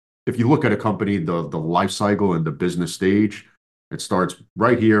if you look at a company, the life cycle and the business stage, it starts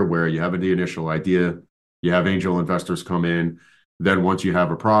right here where you have the initial idea, you have angel investors come in. Then once you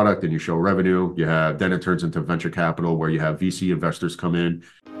have a product and you show revenue, then it turns into venture capital where you have VC investors come in.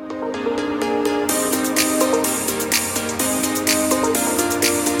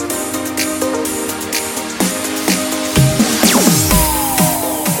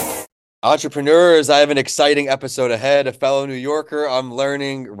 Entrepreneurs, I have an exciting episode ahead. A fellow New Yorker, I'm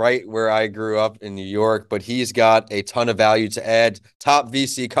learning right where I grew up in New York, but he's got a ton of value to add. Top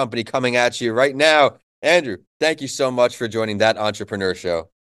VC company coming at you right now. Andrew, thank you so much for joining that entrepreneur show.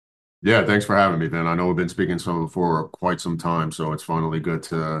 Yeah, thanks for having me, Ben. I know we've been speaking some for quite some time, so it's finally good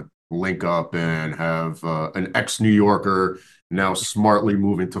to link up and have an ex-New Yorker now smartly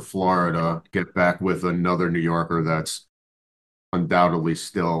moving to Florida get back with another New Yorker that's undoubtedly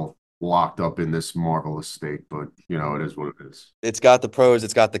still locked up in this marvelous state. But it is what it is. It's got the pros,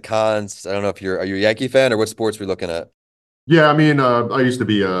 it's got the cons. I don't know if are you a Yankee fan or what sports we're looking at? Yeah, I mean, I used to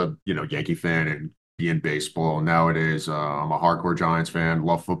be a Yankee fan and be in baseball. Nowadays, I'm a hardcore Giants fan.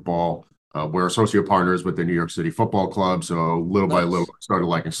 Love football. We're associate partners with the New York City Football Club, so little by little, Nice. I started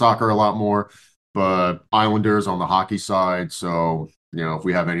liking soccer a lot more. But Islanders on the hockey side, so if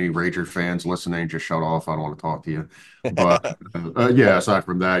we have any Ranger fans listening, just shut off. I don't want to talk to you. But yeah, aside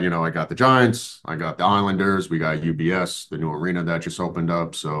from that, I got the Giants, I got the Islanders, we got UBS, the new arena that just opened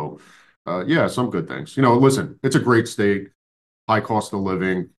up. So yeah, some good things. Listen, it's a great state, high cost of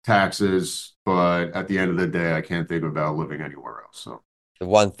living, taxes, but at the end of the day, I can't think about living anywhere else. So The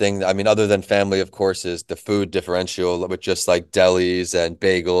one thing, I mean, other than family, of course, is the food differential with just like delis and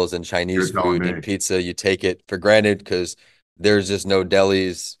bagels and Chinese you're telling food me. and pizza. You take it for granted because there's just no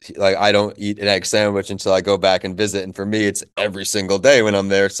delis. Like, I don't eat an egg sandwich until I go back and visit. And for me, it's every single day when I'm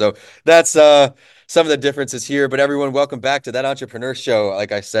there. So that's some of the differences here. But everyone, welcome back to That Entrepreneur Show.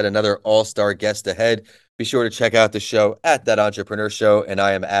 Like I said, another all-star guest ahead. Be sure to check out the show at That Entrepreneur Show. And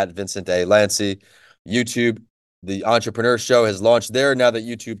I am at Vincent A. Lancy. YouTube, the Entrepreneur Show has launched there now that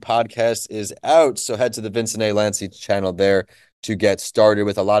YouTube podcast is out. So head to the Vincent A. Lancy channel there to get started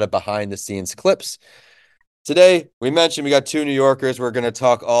with a lot of behind the scenes clips. Today, we mentioned we got two New Yorkers. We're going to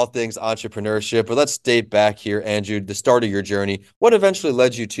talk all things entrepreneurship, but let's date back here, Andrew, the start of your journey. What eventually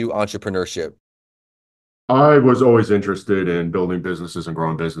led you to entrepreneurship? I was always interested in building businesses and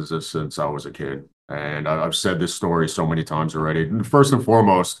growing businesses since I was a kid. And I've said this story so many times already. And first and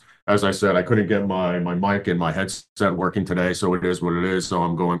foremost, as I said, I couldn't get my mic and my headset working today, so it is what it is. So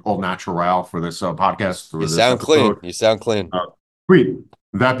I'm going all natural for this podcast, You for this sound clean. episode. You sound clean. Uh, Sweet.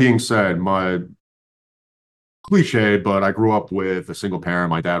 That being said, my cliche, but I grew up with a single parent.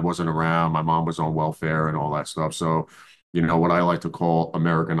 My dad wasn't around. My mom was on welfare and all that stuff. So, what I like to call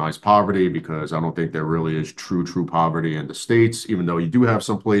Americanized poverty, because I don't think there really is true poverty in the States, even though you do have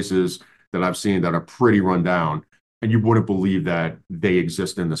some places that I've seen that are pretty run down. And you wouldn't believe that they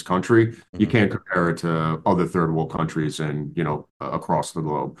exist in this country. You Mhm. can't compare it to other third world countries and, across the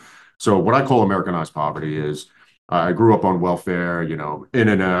globe. So what I call Americanized poverty is I grew up on welfare, in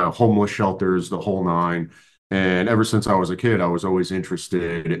and out, homeless shelters, the whole nine. And ever since I was a kid, I was always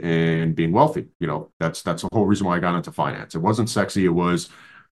interested in being wealthy. That's the whole reason why I got into finance. It wasn't sexy. It was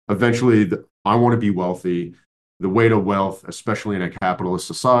eventually I want to be wealthy. The way to wealth, especially in a capitalist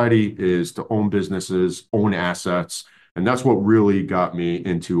society, is to own businesses, own assets. And that's what really got me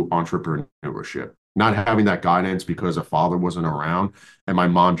into entrepreneurship. Not having that guidance because a father wasn't around and my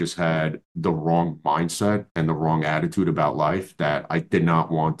mom just had the wrong mindset and the wrong attitude about life that I did not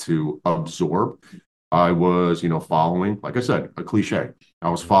want to absorb. I was, following, like I said, a cliche. I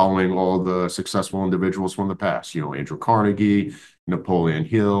was Mhm. following all the successful individuals from the past, Andrew Carnegie, Napoleon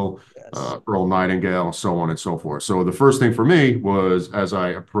Hill, Yes. Earl Nightingale, so on and so forth. So the first thing for me was, as I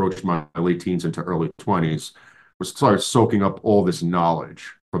approached my late teens into early 20s, was start soaking up all this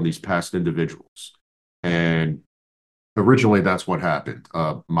knowledge from these past individuals. And originally, that's what happened.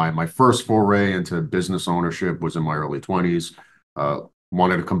 My first foray into business ownership was in my early 20s. Uh,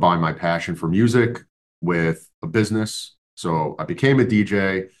 Wanted to combine my passion for music with a business. So I became a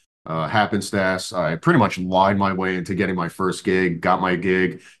DJ. Happenstance, I pretty much lied my way into getting my first gig, got my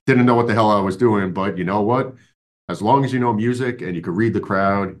gig, didn't know what the hell I was doing, but you know what? As long as you know music and you can read the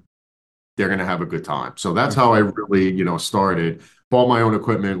crowd, they're going to have a good time. So that's how I really, started. Bought my own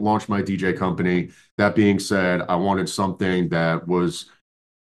equipment, launched my DJ company. That being said, I wanted something that was,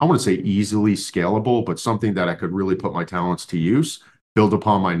 I want to say easily scalable, but something that I could really put my talents to use, build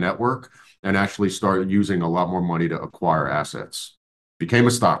upon my network, and actually start using a lot more money to acquire assets. Became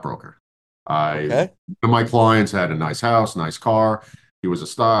a stockbroker. One Okay. of my clients had a nice house, nice car. He was a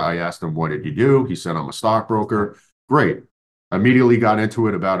stock. I asked him, "What did you do?" He said, "I'm a stockbroker." Great. Immediately got into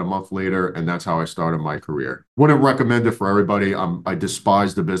it about a month later, and that's how I started my career. Wouldn't recommend it for everybody. I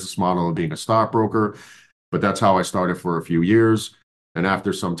despise the business model of being a stockbroker, but that's how I started for a few years. And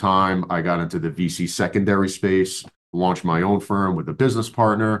after some time, I got into the VC secondary space, launched my own firm with a business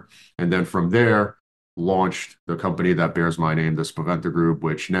partner, and then from there, launched the company that bears my name, the Spaventa Group,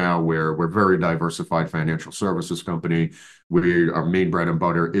 which now we're very diversified financial services company. Our main bread and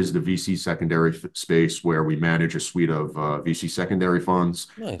butter is the VC secondary space, where we manage a suite of VC secondary funds,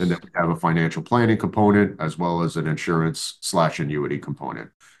 and then Nice. we have a financial planning component as well as an insurance slash annuity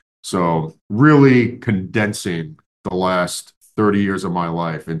component. So really condensing the last 30 years of my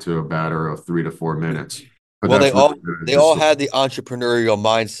life into a matter of 3 to 4 minutes. But Well, that's really they the all story. had the entrepreneurial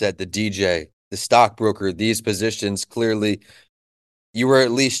mindset, the DJ, the stockbroker, these positions clearly you were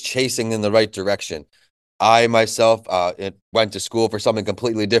at least chasing in the right direction. I myself went to school for something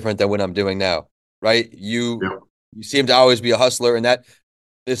completely different than what I'm doing now, right? Yeah. You seem to always be a hustler, and that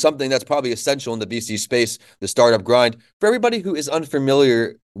is something that's probably essential in the VC space, the startup grind. For everybody who is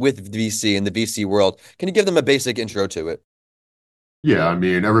unfamiliar with VC and the VC world, can you give them a basic intro to it? Yeah, I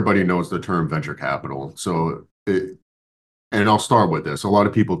mean, everybody knows the term venture capital. And I'll start with this. A lot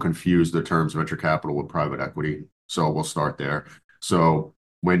of people confuse the terms venture capital with private equity. So we'll start there. So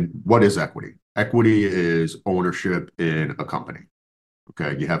what is equity? Equity is ownership in a company.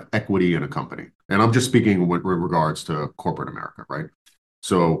 Okay. You have equity in a company. And I'm just speaking with regards to corporate America, right?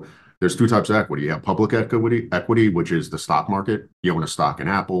 So there's two types of equity. You have public equity, which is the stock market. You own a stock in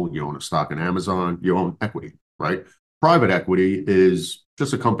Apple, you own a stock in Amazon, you own equity, right? Private equity is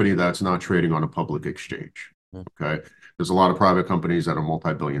just a company that's not trading on a public exchange. Hmm. Okay. There's a lot of private companies that are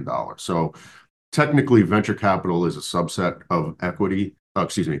multi-billion dollars. So technically, venture capital is a subset of equity,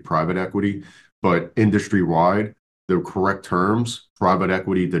 excuse me, private equity, but industry wide, the correct terms, private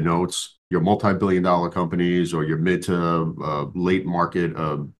equity denotes your multi-billion dollar companies or your mid to late market,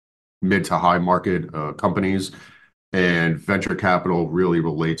 mid to high market companies. And venture capital really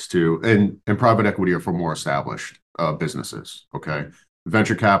relates to, and private equity are for more established businesses. Okay.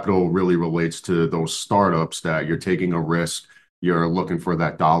 Venture capital really relates to those startups that you're taking a risk, you're looking for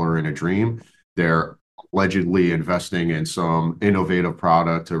that dollar in a dream. They're allegedly investing in some innovative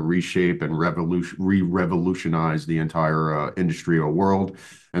product to reshape and revolutionize the entire industry or world.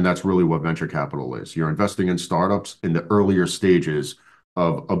 And that's really what venture capital is. You're investing in startups in the earlier stages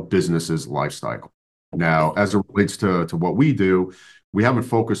of a business's life cycle. Now, as it relates to what we do, we haven't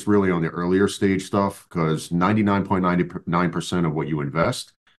focused really on the earlier stage stuff because 99.99% of what you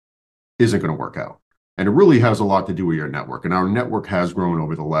invest isn't going to work out. And it really has a lot to do with your network. And our network has grown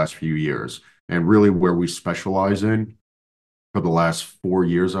over the last few years. And really, where we specialize in for the last 4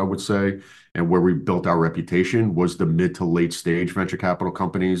 years, I would say, and where we built our reputation was the mid to late stage venture capital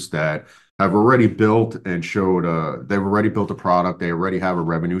companies that have already built and showed they've already built a product, they already have a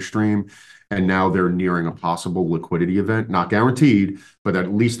revenue stream, and now they're nearing a possible liquidity event, not guaranteed, but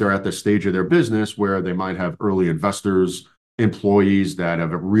at least they're at the stage of their business where they might have early investors, employees that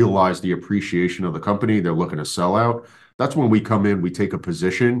have realized the appreciation of the company, they're looking to sell out. That's when we come in, we take a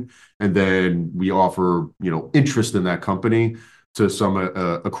position, and then we offer, interest in that company to some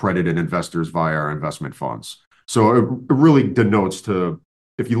accredited investors via our investment funds. So it really denotes to,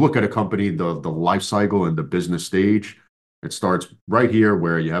 if you look at a company, the life cycle and the business stage, it starts right here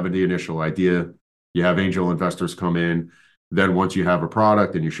where you have the initial idea, you have angel investors come in. Then once you have a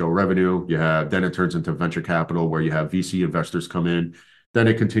product and you show revenue, then it turns into venture capital where you have VC investors come in. Then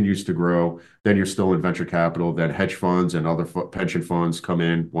it continues to grow. Then you're still in venture capital. Then hedge funds and other pension funds come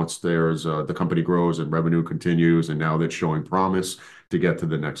in once the company grows and revenue continues, and now that's showing promise to get to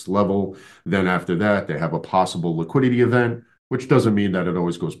the next level. Then after that, they have a possible liquidity event, which doesn't mean that it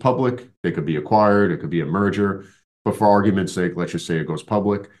always goes public. They could be acquired. It could be a merger. But for argument's sake, let's just say it goes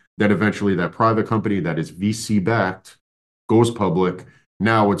public. Then eventually that private company that is VC backed goes public.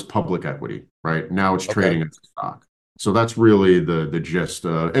 Now it's public equity, right? Now it's Okay. trading as a stock. So that's really the gist.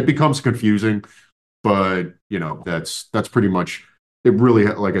 It becomes confusing, but that's pretty much it. Really,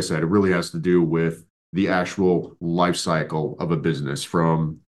 like I said, it really has to do with the actual life cycle of a business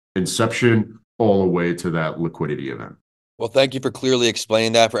from inception all the way to that liquidity event. Well, thank you for clearly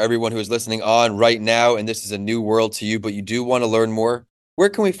explaining that for everyone who is listening on right now. And this is a new world to you, but you do want to learn more. Where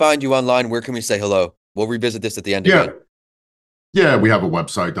can we find you online? Where can we say hello? We'll revisit this at the end Yeah, again. yeah, we have a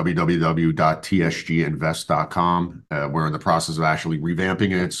website, www.tsginvest.com. We're in the process of actually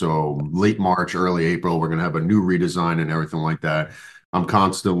revamping it. So late March, early April, we're going to have a new redesign and everything like that. I'm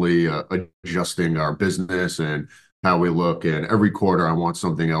constantly adjusting our business and how we look. And every quarter, I want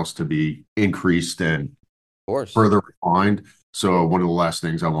something else to be increased and Of course. further refined. So one of the last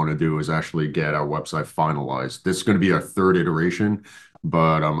things I want to do is actually get our website finalized. This is going to be our third iteration,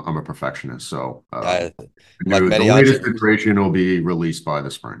 but I'm a perfectionist. So I, the latest iteration will be released by the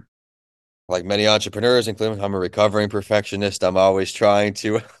spring. like many entrepreneurs, including I'm a recovering perfectionist. I'm always trying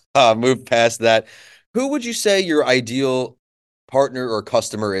to move past that. Who would you say your ideal partner or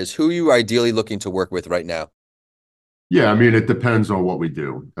customer is? Who are you ideally looking to work with right now? Yeah, I mean, it depends on what we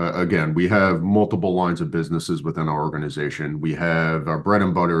do. Again, we have multiple lines of businesses within our organization. We have our bread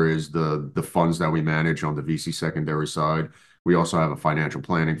and butter is the funds that we manage on the VC secondary side. We also have a financial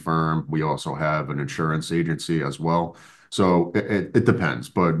planning firm. We also have an insurance agency as well. So it depends,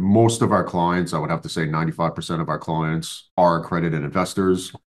 but most of our clients, I would have to say 95% of our clients are accredited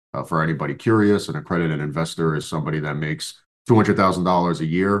investors. For anybody curious, an accredited investor is somebody that makes $200,000 a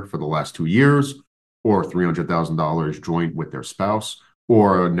year for the last 2 years or $300,000 joint with their spouse,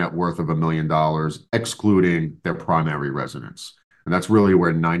 or a net worth of $1 million, excluding their primary residence. And that's really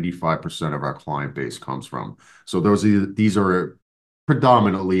where 95% of our client base comes from. So these are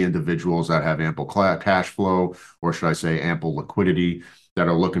predominantly individuals that have ample cash flow, or should I say ample liquidity, that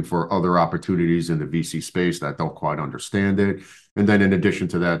are looking for other opportunities in the VC space that don't quite understand it. And then in addition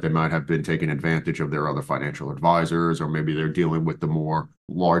to that, they might have been taking advantage of their other financial advisors, or maybe they're dealing with the more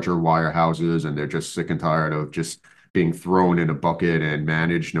larger wirehouses and they're just sick and tired of just being thrown in a bucket and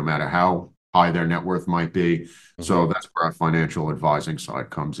managed no matter how high their net worth might be. Mhm. So that's where our financial advising side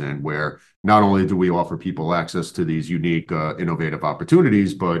comes in, where not only do we offer people access to these unique, innovative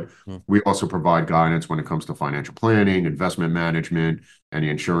opportunities, but Mhm. we also provide guidance when it comes to financial planning, investment management, any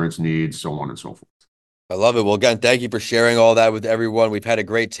insurance needs, so on and so forth. I love it. Well, again, thank you for sharing all that with everyone. We've had a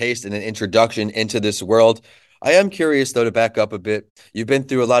great taste and an introduction into this world. I am curious, though, to back up a bit. You've been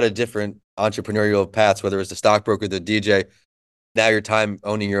through a lot of different entrepreneurial paths, whether it's the stockbroker, the DJ, now your time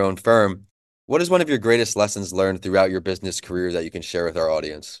owning your own firm. What is one of your greatest lessons learned throughout your business career that you can share with our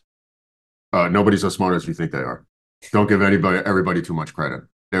audience? Nobody's as smart as you think they are. Don't give everybody too much credit.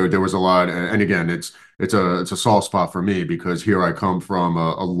 There was a lot, and again, it's a soft spot for me because here I come from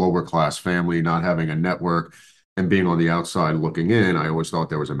a lower class family, not having a network, and being on the outside looking in. I always thought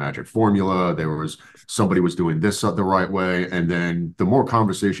there was a magic formula. There was somebody was doing this the right way, and then the more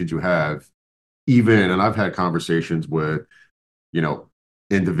conversations you have, and I've had conversations with you know,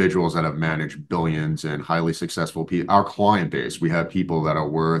 individuals that have managed billions and highly successful people. Our client base, we have people that are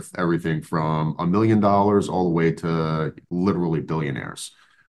worth everything from $1 million all the way to literally billionaires.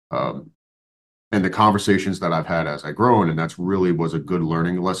 Um, and the conversations that I've had as I grown, and that's really was a good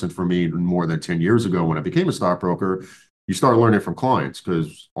learning lesson for me more than 10 years ago when I became a stockbroker. You start learning from clients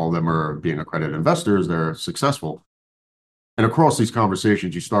because all of them are being accredited investors, they're successful. And across these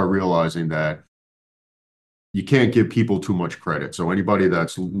conversations, you start realizing that you can't give people too much credit. So anybody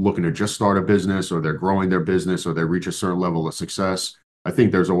that's looking to just start a business or they're growing their business or they reach a certain level of success, I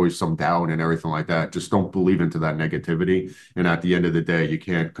think there's always some doubt and everything like that. Just don't believe into that negativity. And at the end of the day, you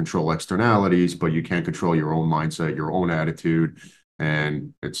can't control externalities, but you can control your own mindset, your own attitude.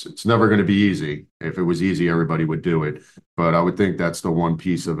 And it's never going to be easy. If it was easy, everybody would do it. But I would think that's the one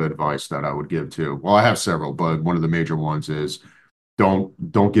piece of advice that I would give to. Well, I have several, but one of the major ones is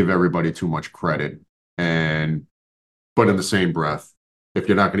don't give everybody too much credit. And but in the same breath, if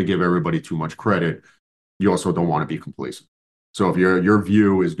you're not going to give everybody too much credit, you also don't want to be complacent. So if your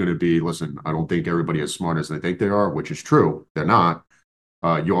view is going to be, listen, I don't think everybody is as smart as they think they are, which is true, they're not.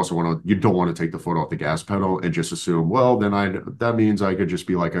 You don't want to take the foot off the gas pedal and just assume, well, then that means I could just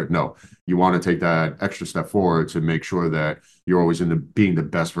be like, no, you want to take that extra step forward to make sure that you're always in the being the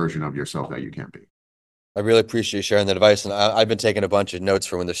best version of yourself that you can be. I really appreciate you sharing that advice, and I've been taking a bunch of notes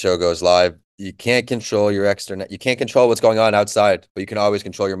for when the show goes live. You can't control your external, you can't control what's going on outside, but you can always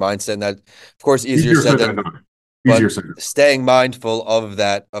control your mindset, and that, of course, easier Easier said said than than, done. Easier but said than done. staying mindful of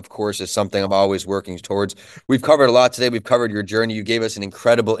that, of course, is something I'm always working towards. We've covered a lot today. We've covered your journey. You gave us an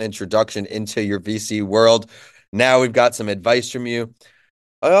incredible introduction into your VC world. Now we've got some advice from you.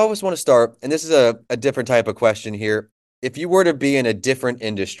 I always want to start, and this is a different type of question here. If you were to be in a different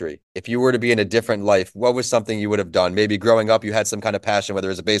industry, if you were to be in a different life, what was something you would have done? Maybe growing up, you had some kind of passion, whether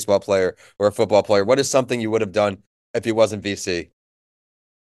it was a baseball player or a football player. What is something you would have done if it wasn't VC?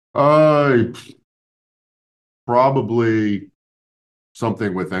 Uh, Probably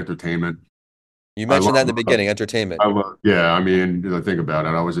something with entertainment. You I mentioned that in love, the beginning, entertainment. I love, yeah. I mean, think about it.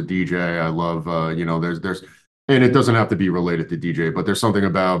 I was a DJ. I love, and it doesn't have to be related to DJ, but there's something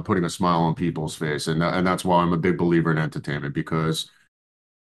about putting a smile on people's face, and that's why I'm a big believer in entertainment because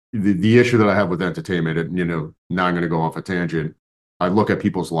the issue that I have with entertainment, and now I'm going to go off a tangent. I look at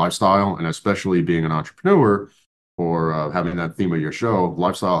people's lifestyle, and especially being an entrepreneur or having that theme of your show,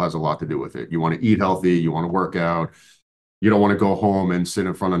 lifestyle has a lot to do with it. You want to eat healthy, you want to work out, You don't want to go home and sit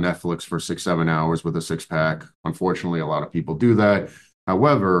in front of Netflix for 6, 7 hours with a six pack. Unfortunately, a lot of people do that.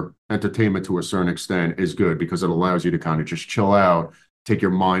 However, entertainment to a certain extent is good because it allows you to kind of just chill out, take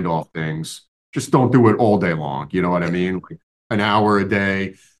your mind off things. Just don't do it all day long. You know what I mean? Like an hour a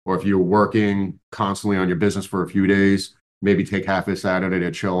day, or if you're working constantly on your business for a few days, maybe take half a Saturday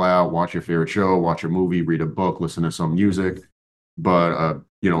to chill out, watch your favorite show, watch a movie, read a book, listen to some music. But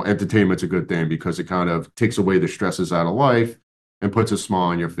entertainment's a good thing because it kind of takes away the stresses out of life and puts a smile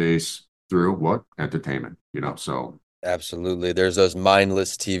on your face through what? Entertainment, So Absolutely. There's those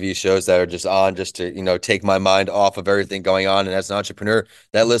mindless TV shows that are just on just to, take my mind off of everything going on. And as an entrepreneur,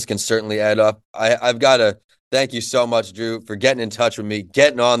 that list can certainly add up. I've got to thank you so much, Drew, for getting in touch with me,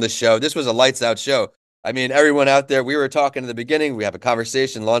 getting on the show. This was a lights out show. I mean, everyone out there, we were talking in the beginning, we have a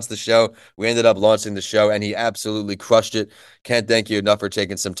conversation, launched the show. We ended up launching the show, and he absolutely crushed it. Can't thank you enough for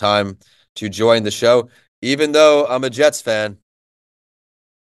taking some time to join the show. Even though I'm a Jets fan,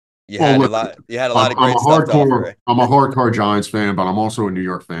 well, look, you had a I'm, lot of I'm a great stuff to hardcore offer. I'm a hardcore Giants fan, but I'm also a New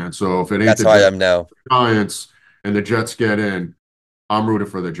York fan. So if it ain't That's the how I am now. Giants and the Jets get in, I'm rooting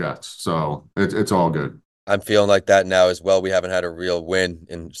for the Jets. So it's all good. I'm feeling like that now as well. We haven't had a real win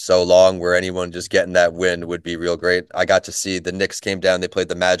in so long where anyone just getting that win would be real great. I got to see the Knicks came down. They played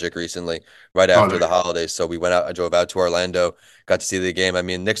the Magic recently, right Oh, after there you the go. holidays. So we went out, I drove out to Orlando, got to see the game. I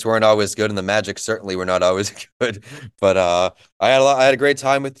mean, Knicks weren't always good and the Magic certainly were not always good. But I had a great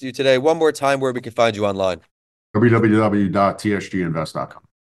time with you today. One more time where we can find you online. www.tsginvest.com.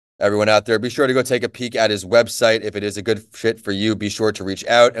 Everyone out there, be sure to go take a peek at his website. If it is a good fit for you, be sure to reach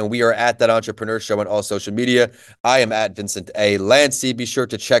out. And we are at That Entrepreneur Show on all social media. I am at Vincent A. Lancy. Be sure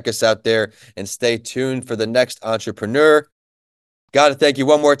to check us out there and stay tuned for the next entrepreneur. Got to thank you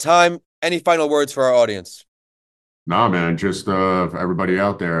one more time. Any final words for our audience? Nah, man, just for everybody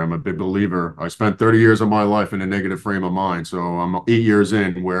out there, I'm a big believer. I spent 30 years of my life in a negative frame of mind. So I'm 8 years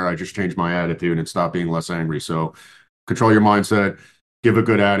in where I just changed my attitude and stopped being less angry. So control your mindset, give a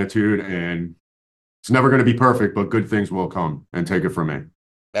good attitude, and it's never going to be perfect, but good things will come. And take it from me.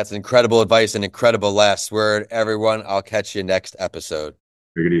 That's incredible advice and incredible last word. Everyone, I'll catch you next episode.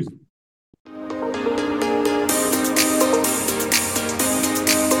 Take it easy.